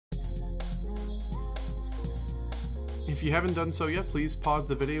If you haven't done so yet, please pause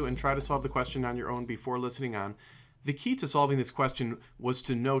the video and try to solve the question on your own before listening on. The key to solving this question was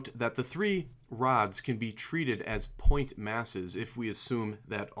to note that the three rods can be treated as point masses if we assume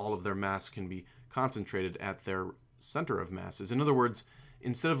that all of their mass can be concentrated at their center of masses. In other words,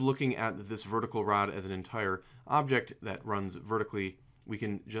 instead of looking at this vertical rod as an entire object that runs vertically, we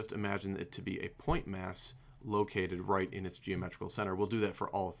can just imagine it to be a point mass located right in its geometrical center. We'll do that for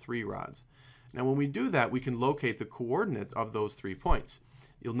all three rods. Now when we do that, we can locate the coordinate of those 3 points.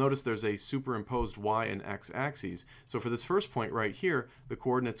 You'll notice there's a superimposed y and x axes. So for this first point right here, the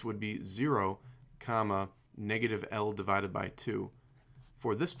coordinates would be 0, comma, negative L divided by 2.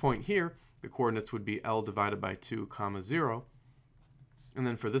 For this point here, the coordinates would be L divided by 2, comma, 0. And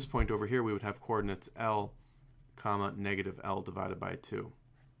then for this point over here, we would have coordinates L, comma, negative L divided by 2.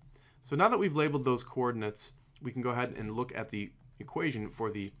 So now that we've labeled those coordinates, we can go ahead and look at the equation for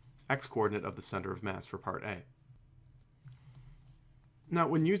the x-coordinate of the center of mass for part A. Now,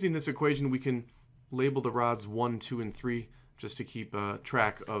 when using this equation, we can label the rods 1, 2, and 3 just to keep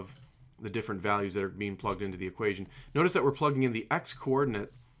track of the different values that are being plugged into the equation. Notice that we're plugging in the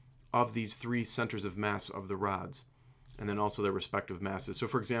x-coordinate of these 3 centers of mass of the rods, and then also their respective masses. So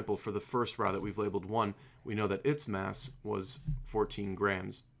for example, for the first rod that we've labeled 1, we know that its mass was 14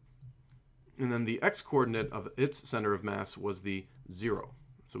 grams. And then the x-coordinate of its center of mass was the 0.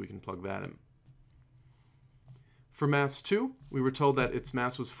 So we can plug that in. For mass 2, we were told that its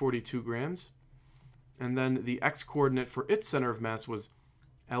mass was 42 grams. And then the x-coordinate for its center of mass was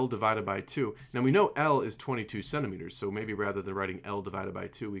L divided by 2. Now we know L is 22 centimeters, so maybe rather than writing L divided by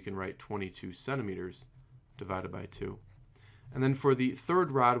 2, we can write 22 centimeters divided by 2. And then for the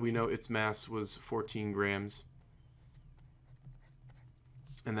third rod, we know its mass was 14 grams.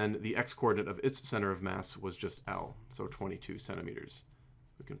 And then the x-coordinate of its center of mass was just L, so 22 centimeters.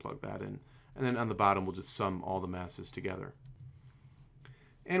 We can plug that in. And then on the bottom, we'll just sum all the masses together.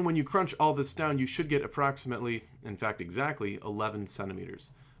 And when you crunch all this down, you should get approximately, in fact exactly, 11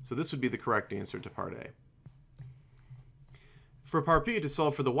 centimeters. So this would be the correct answer to part A. For part B, to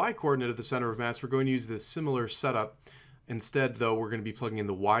solve for the y-coordinate of the center of mass, we're going to use this similar setup. Instead, though, we're going to be plugging in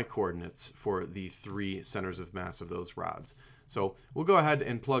the y-coordinates for the 3 centers of mass of those rods. So we'll go ahead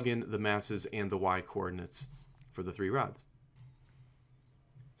and plug in the masses and the y-coordinates for the 3 rods.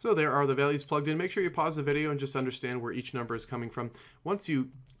 So there are the values plugged in. Make sure you pause the video and just understand where each number is coming from. Once you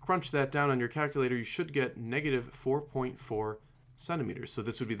crunch that down on your calculator, you should get negative 4.4 centimeters. So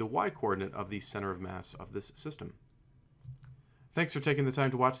this would be the y-coordinate of the center of mass of this system. Thanks for taking the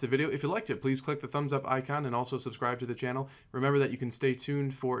time to watch the video. If you liked it, please click the thumbs up icon and also subscribe to the channel. Remember that you can stay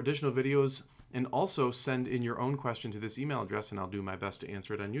tuned for additional videos and also send in your own question to this email address, and I'll do my best to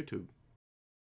answer it on YouTube.